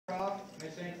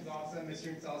Shanks is awesome, Miss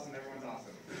Shrink's awesome, everyone's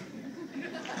awesome.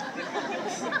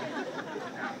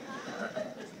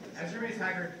 As Roommate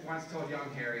Haggard once told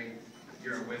young Harry,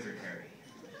 you're a wizard, Harry.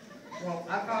 Well,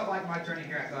 I felt like my journey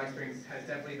here at Valley Springs has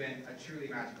definitely been a truly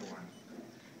magical one.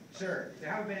 Sure,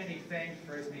 there haven't been any fanged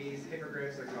frisbees,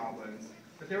 hippogriffs, or goblins,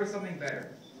 but there was something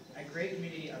better, a great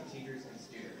community of teachers and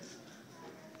students.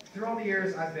 Through all the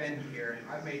years I've been here,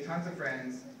 I've made tons of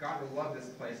friends, gotten to love this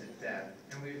place to death,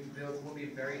 and we'll be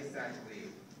very sad to leave.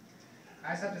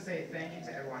 I just have to say thank you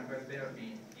to everyone who has been with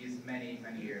me these many,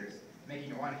 many years,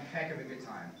 making it one heck of a good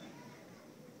time.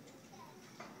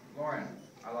 Lauren,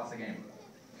 I lost the game.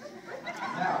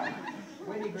 Now,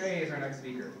 Whitney Gray is our next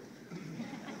speaker.